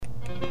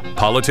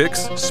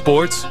Politics,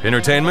 sports,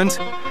 entertainment?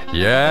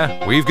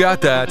 Yeah, we've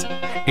got that.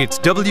 It's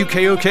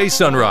WKOK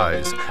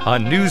Sunrise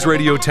on News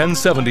Radio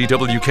 1070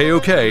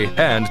 WKOK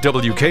and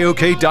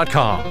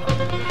WKOK.com.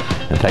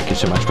 And thank you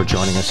so much for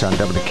joining us on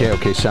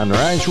WKOK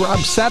Sunrise. Rob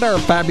Setter,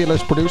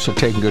 fabulous producer,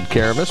 taking good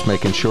care of us,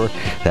 making sure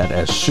that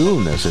as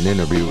soon as an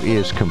interview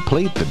is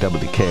complete, the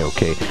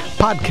WKOK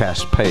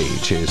podcast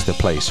page is the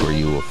place where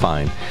you will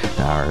find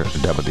our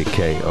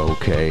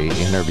WKOK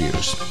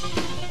interviews.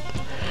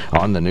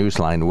 On the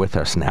newsline with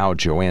us now,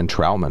 Joanne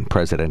Troutman,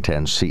 President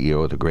and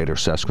CEO of the Greater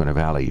Susquehanna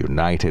Valley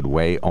United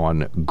Way,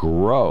 on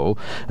GROW,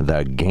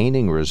 the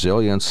Gaining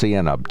Resiliency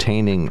and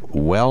Obtaining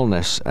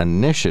Wellness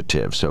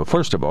Initiative. So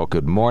first of all,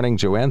 good morning,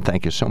 Joanne.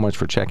 Thank you so much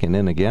for checking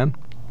in again.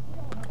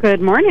 Good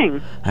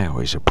morning. I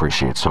always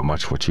appreciate so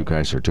much what you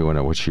guys are doing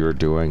and what you're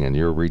doing, and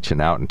you're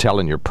reaching out and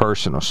telling your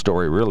personal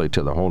story really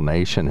to the whole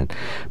nation and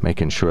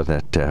making sure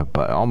that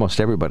almost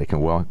everybody can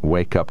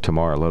wake up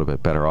tomorrow a little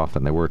bit better off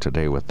than they were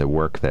today with the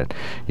work that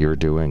you're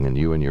doing, and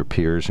you and your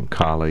peers and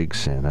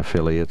colleagues and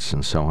affiliates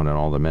and so on, and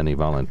all the many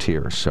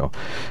volunteers. So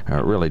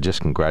really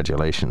just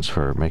congratulations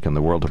for making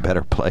the world a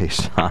better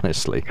place,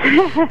 honestly.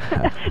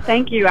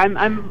 Thank you.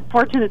 I'm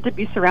fortunate to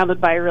be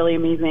surrounded by really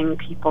amazing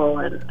people,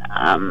 and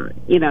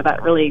that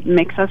really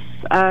makes us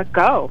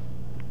go.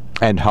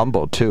 And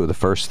humble, too. The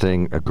first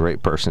thing a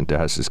great person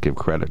does is give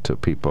credit to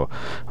people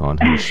on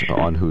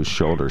whose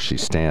shoulders she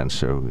stands.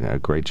 So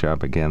great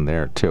job again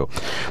there, too.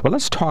 Well,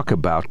 let's talk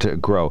about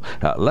GROW.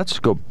 Let's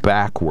go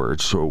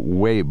backwards, so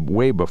way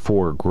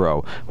before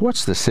GROW.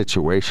 What's the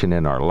situation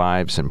in our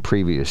lives in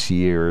previous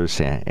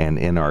years and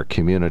in our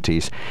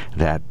communities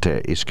that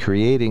is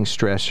creating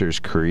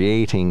stressors,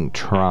 creating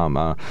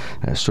trauma,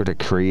 sort of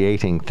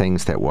creating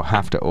things that we'll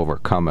have to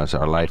overcome as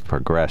our life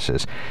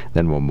progresses?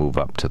 Then we'll move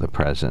up to the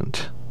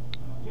present.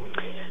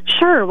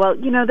 Sure. Well,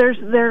 there's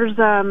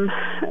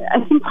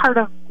I think part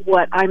of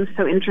what I'm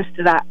so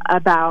interested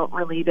about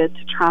related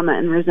to trauma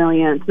and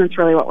resilience, and it's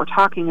really what we're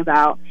talking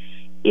about,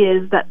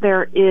 is that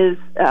there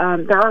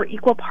are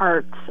equal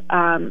parts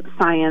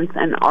science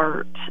and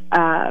art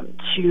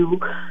to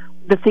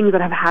the things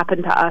that have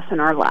happened to us in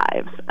our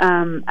lives.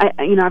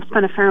 I've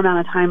spent a fair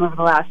amount of time over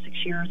the last 6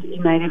 years at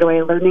United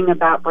Way learning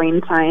about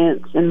brain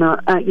science and the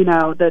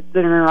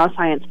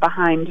neuroscience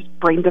behind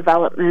brain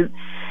development.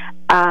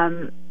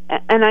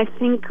 And I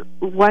think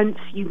once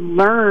you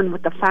learn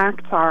what the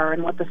facts are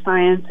and what the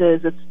science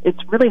is, it's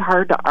really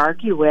hard to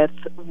argue with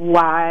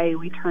why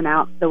we turn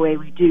out the way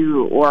we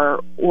do,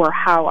 or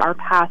how our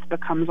path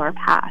becomes our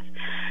path.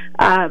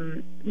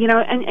 And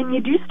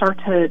you do start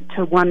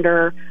to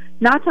wonder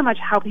not so much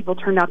how people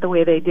turned out the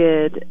way they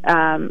did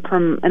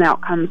from an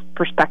outcomes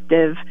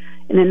perspective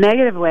in a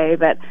negative way,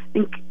 but I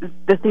think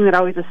the thing that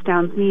always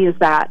astounds me is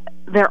that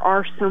there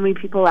are so many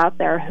people out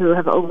there who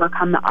have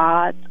overcome the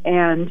odds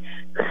and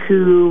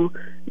who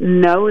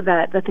know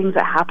that the things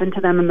that happen to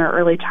them in their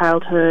early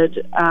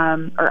childhood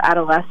or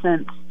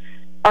adolescence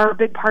are a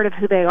big part of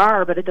who they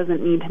are, but it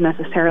doesn't need to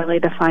necessarily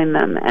define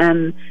them.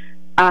 And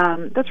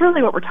that's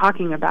really what we're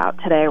talking about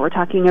today. We're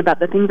talking about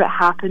the things that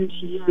happen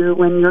to you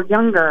when you're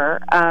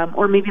younger,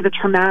 or maybe the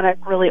traumatic,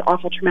 really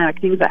awful traumatic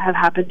things that have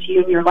happened to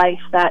you in your life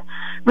that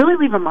really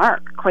leave a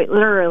mark, quite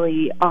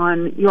literally,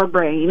 on your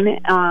brain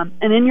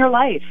and in your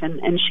life,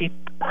 and shape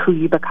who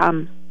you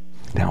become.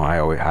 Now,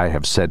 I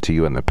have said to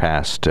you in the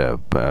past,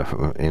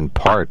 in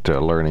part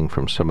learning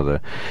from some of the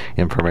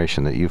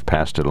information that you've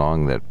passed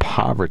along, that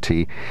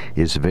poverty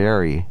is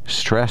very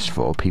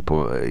stressful.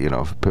 People,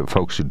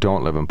 folks who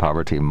don't live in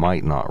poverty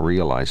might not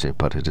realize it,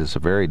 but it is a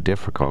very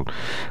difficult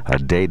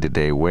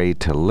day-to-day way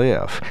to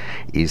live.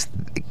 Is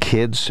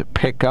kids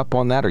pick up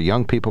on that, or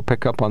young people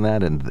pick up on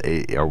that, and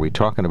are we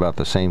talking about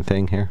the same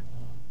thing here?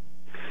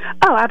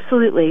 Oh,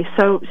 absolutely.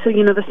 So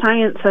the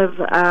science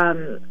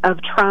of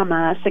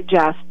trauma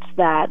suggests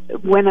that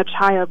when a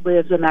child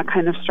lives in that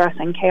kind of stress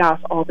and chaos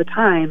all the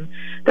time,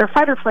 their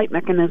fight or flight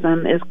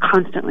mechanism is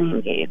constantly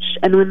engaged.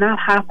 And when that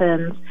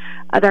happens,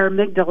 their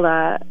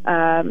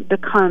amygdala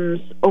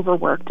becomes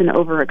overworked and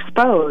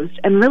overexposed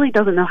and really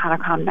doesn't know how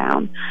to calm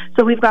down.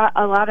 So we've got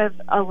a lot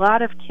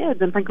of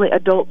kids, and frankly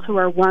adults who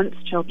are once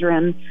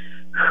children,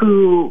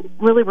 who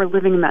really were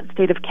living in that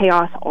state of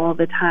chaos all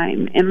the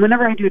time. And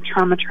whenever I do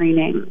trauma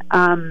training,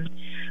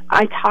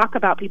 I talk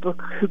about people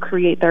who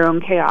create their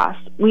own chaos.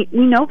 We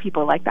know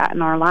people like that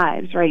in our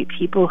lives, right?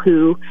 People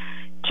who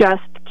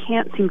just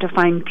can't seem to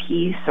find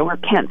peace or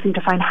can't seem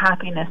to find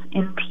happiness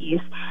in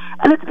peace.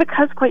 And it's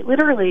because, quite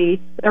literally,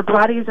 their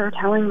bodies are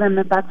telling them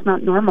that that's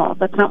not normal.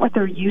 That's not what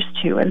they're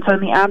used to. And so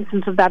in the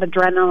absence of that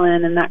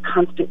adrenaline and that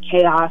constant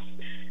chaos,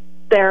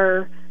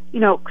 they're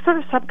sort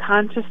of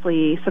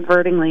subconsciously,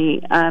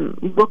 subvertingly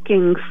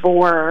looking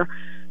for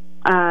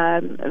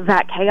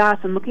that chaos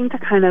and looking to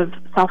kind of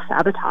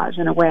self-sabotage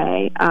in a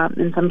way,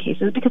 in some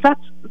cases, because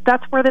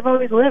that's where they've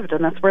always lived,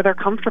 and that's where they're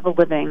comfortable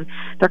living.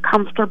 They're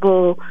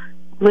comfortable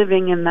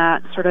living in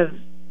that sort of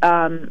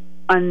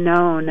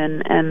unknown,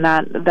 and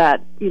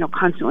that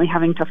constantly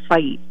having to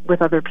fight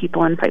with other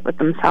people and fight with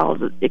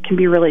themselves, it can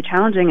be really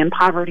challenging, and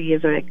poverty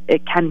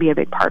it can be a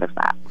big part of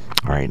that.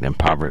 All right, and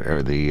poverty,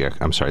 or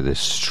the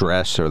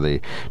stress or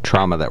the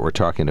trauma that we're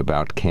talking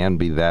about can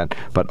be that,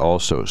 but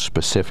also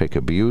specific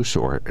abuse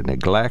or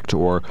neglect,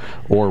 or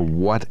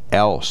what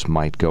else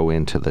might go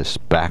into this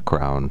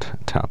background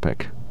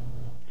topic?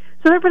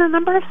 So there have been a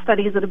number of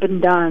studies that have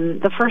been done.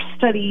 The first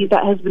study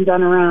that has been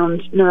done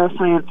around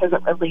neuroscience as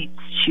it relates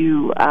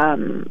to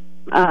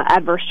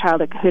adverse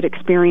childhood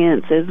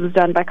experiences was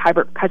done by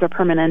Kaiser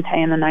Permanente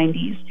in the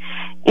 90s.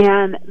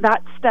 And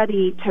that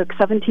study took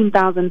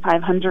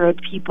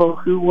 17,500 people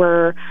who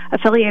were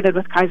affiliated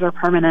with Kaiser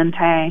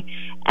Permanente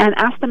and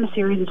asked them a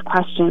series of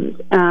questions.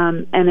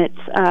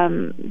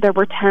 There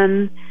were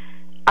 10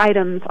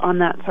 items on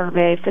that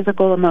survey: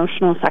 physical,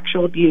 emotional,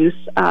 sexual abuse,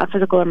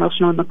 physical,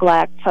 emotional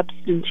neglect,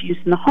 substance use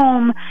in the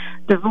home,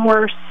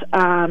 divorce,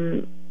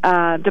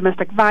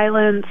 domestic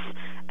violence,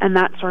 and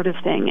that sort of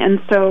thing. And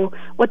so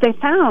what they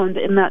found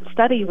in that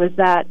study was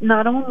that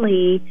not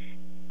only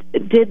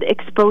did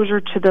exposure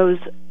to those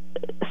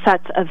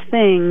sets of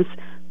things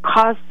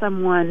cause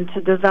someone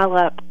to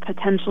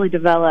potentially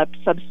develop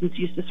substance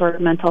use disorder,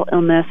 mental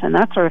illness, and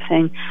that sort of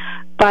thing,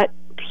 but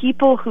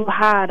people who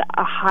scored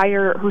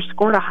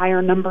a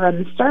higher number on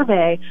the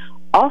survey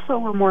also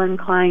were more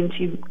inclined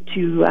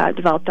to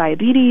develop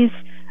diabetes,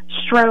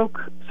 stroke,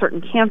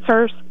 certain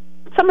cancers.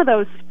 Some of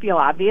those feel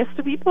obvious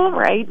to people,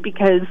 right?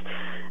 Because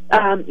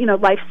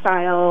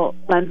lifestyle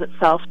lends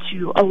itself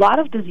to a lot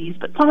of disease,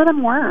 but some of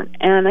them weren't.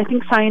 And I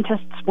think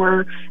scientists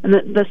were, and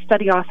the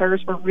study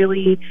authors were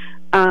really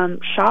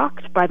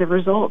shocked by the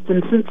results.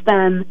 And since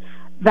then,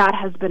 that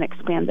has been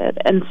expanded.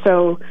 And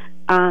so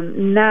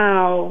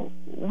now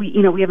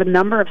we have a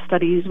number of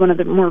studies. One of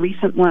the more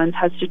recent ones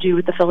has to do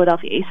with the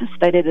Philadelphia ACEs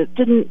study that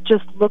didn't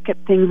just look at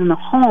things in the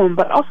home,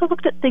 but also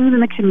looked at things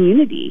in the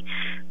community,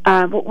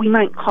 what we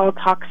might call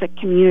toxic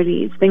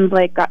communities, things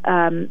like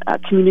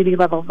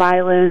community-level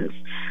violence,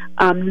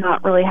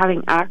 not really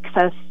having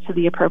access to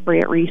the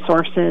appropriate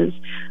resources,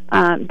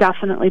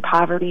 definitely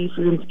poverty,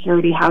 food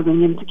insecurity,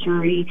 housing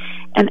insecurity,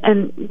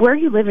 and where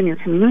you live in your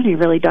community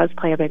really does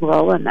play a big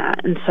role in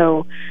that. And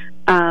so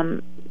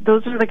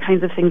those are the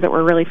kinds of things that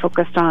we're really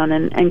focused on,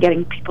 and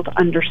getting people to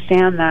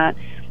understand that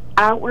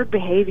outward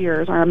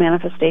behaviors are a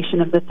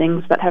manifestation of the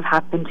things that have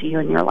happened to you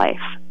in your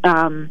life,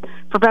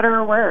 for better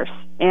or worse.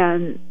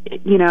 And,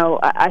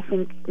 I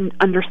think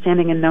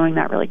understanding and knowing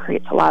that really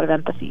creates a lot of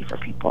empathy for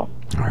people.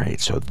 All right,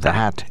 so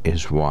that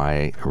is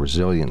why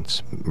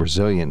resilient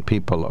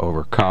people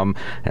overcome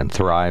and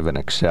thrive and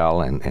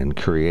excel and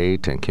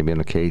create and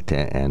communicate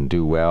and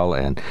do well,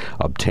 and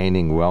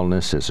obtaining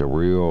wellness is a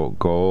real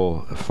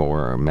goal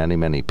for many,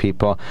 many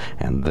people,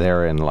 and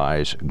therein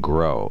lies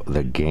GROW,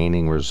 the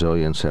Gaining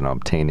Resilience and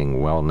Obtaining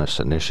Wellness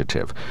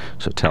Initiative.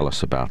 So tell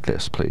us about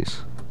this,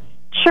 please.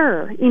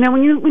 Sure.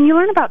 When you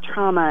learn about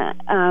trauma,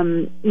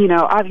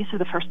 obviously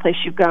the first place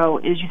you go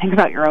is you think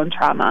about your own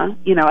trauma.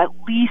 At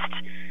least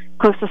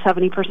close to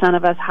 70%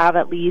 of us have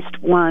at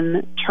least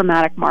one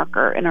traumatic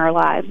marker in our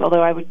lives,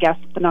 although I would guess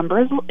the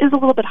number is a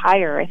little bit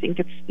higher. I think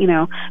it's,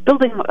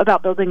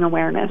 building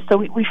awareness. So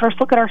we first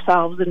look at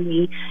ourselves and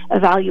we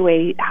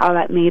evaluate how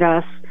that made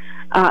us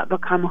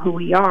become who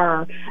we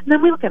are, and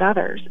then we look at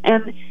others.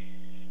 And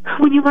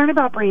when you learn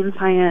about brain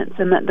science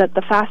and that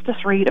the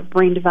fastest rate of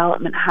brain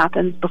development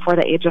happens before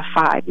the age of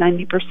 5,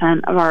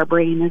 90% of our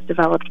brain is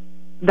developed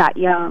that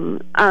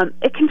young,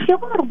 it can feel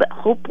a little bit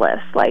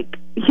hopeless, like,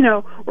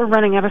 we're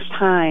running out of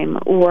time,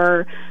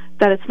 or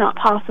that it's not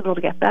possible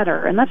to get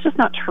better. And that's just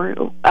not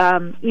true.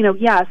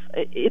 Yes,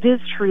 it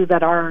is true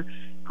that our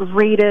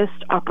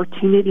greatest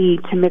opportunity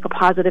to make a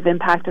positive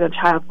impact in a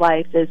child's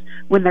life is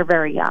when they're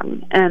very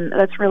young. And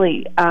that's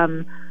really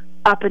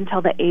up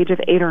until the age of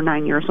 8 or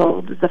 9 years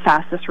old is the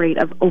fastest rate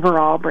of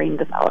overall brain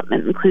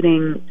development,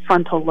 including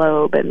frontal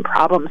lobe and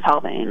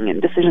problem-solving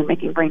and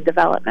decision-making brain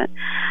development.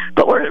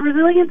 But what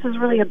resilience is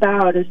really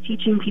about is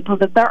teaching people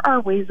that there are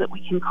ways that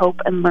we can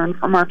cope and learn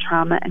from our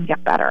trauma and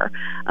get better.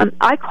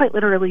 I quite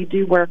literally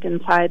do work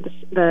inside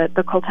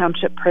the Cole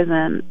Township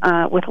prison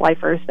with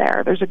lifers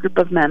there. There's a group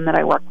of men that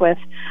I work with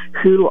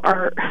who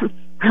are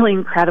really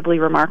incredibly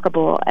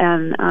remarkable,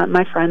 and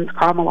my friends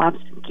Carl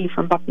Malowski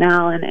from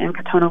Bucknell and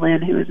Katona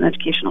Lynn, who is an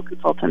educational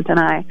consultant, and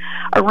I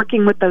are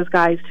working with those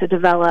guys to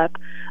develop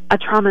a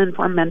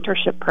trauma-informed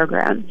mentorship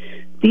program.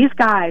 These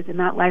guys in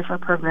that lifer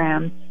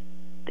program,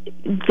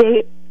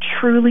 they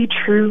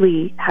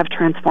truly have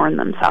transformed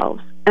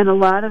themselves. And a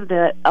lot of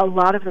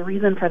the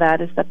reason for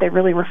that is that they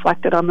really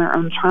reflected on their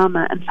own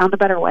trauma and found a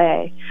better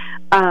way.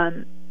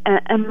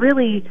 And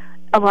really,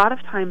 a lot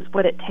of times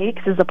what it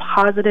takes is a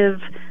positive,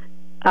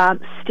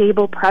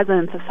 stable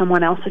presence of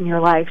someone else in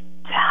your life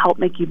to help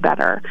make you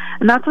better.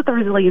 And that's what the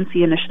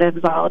Resiliency Initiative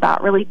is all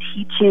about, really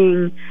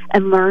teaching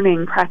and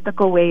learning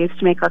practical ways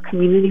to make our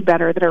community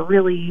better that are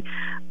really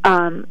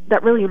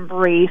that really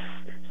embrace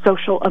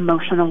social,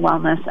 emotional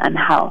wellness and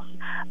health.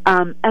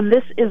 And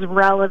this is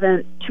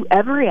relevant to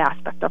every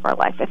aspect of our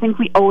life. I think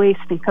we always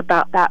think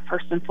about that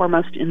first and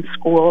foremost in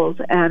schools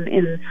and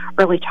in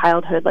early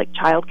childhood, like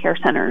child care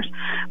centers.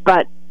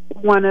 But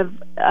one of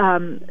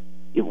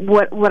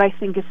what I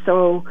think is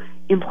so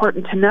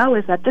important to know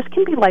is that this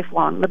can be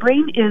lifelong. The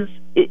brain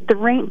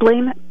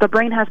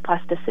has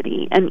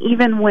plasticity, and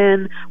even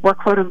when we're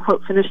quote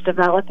unquote finished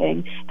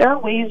developing, there are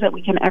ways that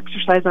we can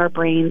exercise our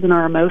brains and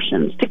our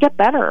emotions to get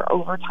better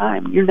over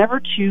time. You're never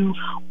too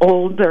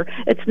old, or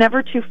it's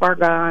never too far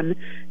gone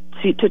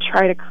to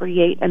try to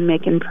create and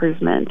make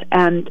improvement.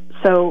 And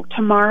so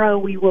tomorrow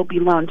we will be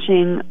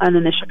launching an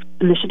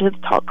initiative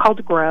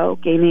called GROW,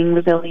 Gaining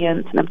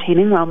Resilience and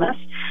Obtaining Wellness.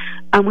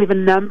 We have a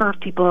number of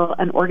people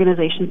and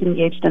organizations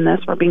engaged in this.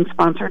 We're being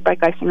sponsored by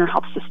Geisinger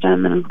Health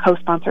System and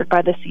co-sponsored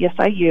by the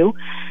CSIU.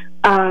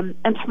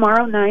 And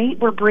tomorrow night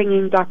we're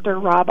bringing Dr.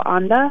 Rob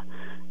Anda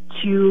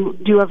to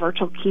do a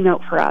virtual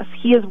keynote for us.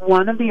 He is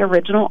one of the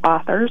original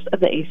authors of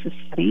the ACEs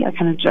study. I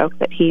kind of joke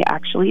that he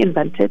actually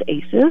invented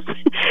ACEs.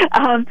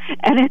 And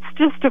it's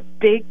just a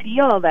big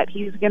deal that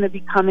he's going to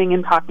be coming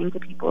and talking to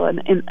people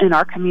in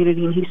our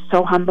community, and he's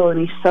so humble and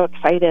he's so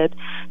excited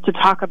to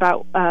talk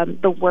about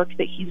the work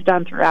that he's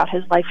done throughout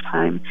his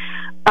lifetime.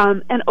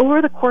 And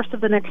over the course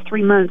of the next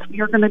 3 months, we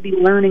are going to be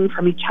learning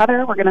from each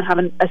other. We're going to have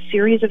a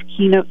series of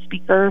keynote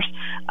speakers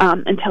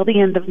until the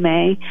end of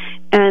May.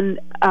 And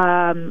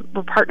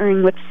we're partnering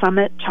with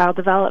Summit Child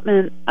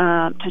Development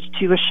to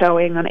do a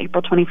showing on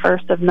April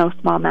 21st of No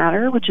Small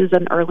Matter, which is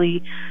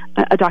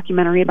a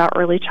documentary about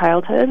early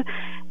childhood.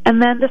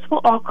 And then this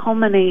will all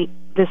culminate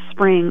this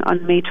spring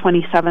on May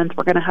 27th.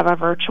 We're going to have a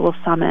virtual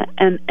summit.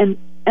 And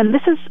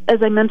this is,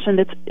 as I mentioned,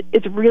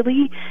 it's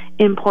really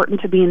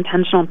important to be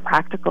intentional and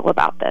practical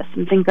about this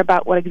and think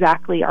about what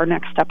exactly our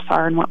next steps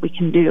are and what we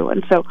can do.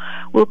 And so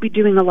we'll be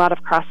doing a lot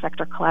of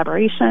cross-sector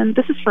collaboration.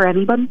 This is for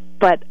anyone,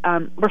 but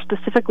we're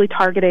specifically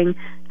targeting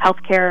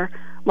healthcare,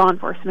 law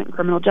enforcement, and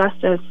criminal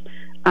justice,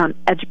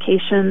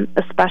 education,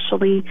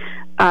 especially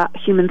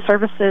human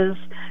services,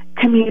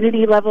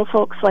 community-level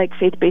folks like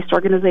faith-based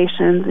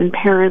organizations and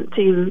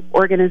parenting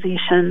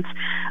organizations,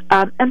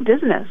 and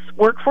business.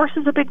 Workforce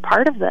is a big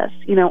part of this.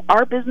 You know,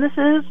 our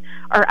businesses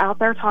are out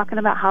there talking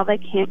about how they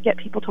can't get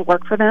people to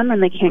work for them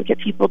and they can't get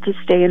people to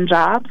stay in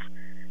jobs.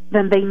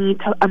 Then they need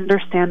to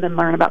understand and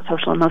learn about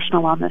social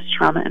emotional wellness,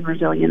 trauma, and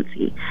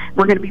resiliency.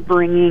 We're going to be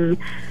bringing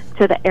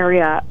to the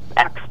area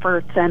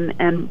experts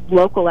and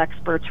local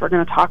experts. We're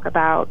going to talk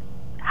about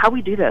how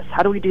we do this.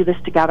 How do we do this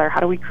together? How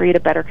do we create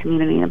a better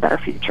community and a better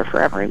future for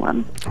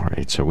everyone? All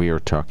right, so we are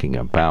talking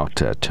about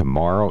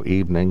tomorrow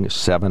evening,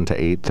 7 to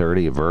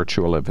 8:30, a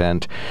virtual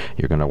event.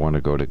 You're going to want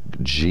to go to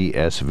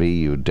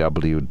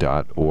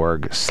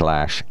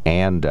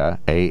gsvuw.org/ANDA,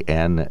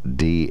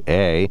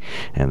 A-N-D-A,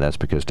 and that's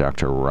because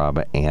Dr.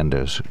 Rob Anda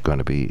is going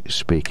to be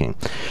speaking.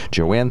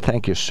 Joanne,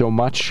 thank you so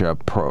much.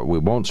 We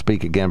won't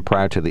speak again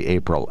prior to the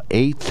April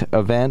 8th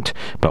event,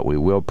 but we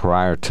will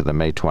prior to the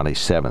May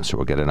 27th, so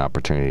we'll get an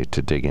opportunity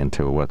to dig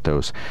into what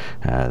those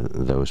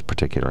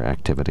particular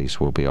activities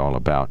will be all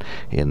about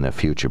in the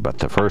future. But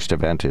the first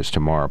event is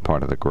tomorrow,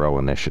 part of the GROW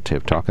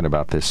initiative, talking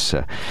about this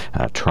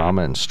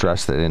trauma and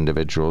stress that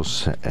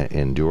individuals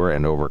endure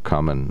and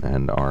overcome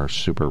and are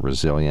super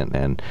resilient,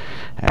 and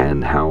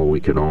how we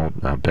can all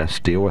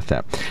best deal with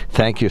that.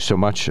 Thank you so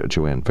much,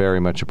 Joanne.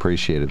 Very much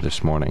appreciated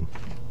this morning.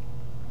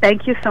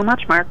 Thank you so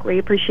much, Mark. We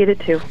appreciate it,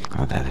 too.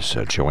 That is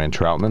Joanne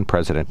Troutman,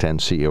 President and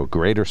CEO,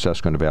 Greater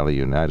Susquehanna Valley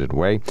United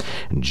Way,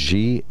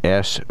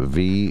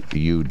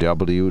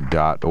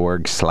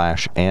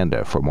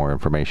 gsvuw.org/ANDA for more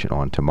information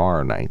on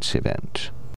tomorrow night's event.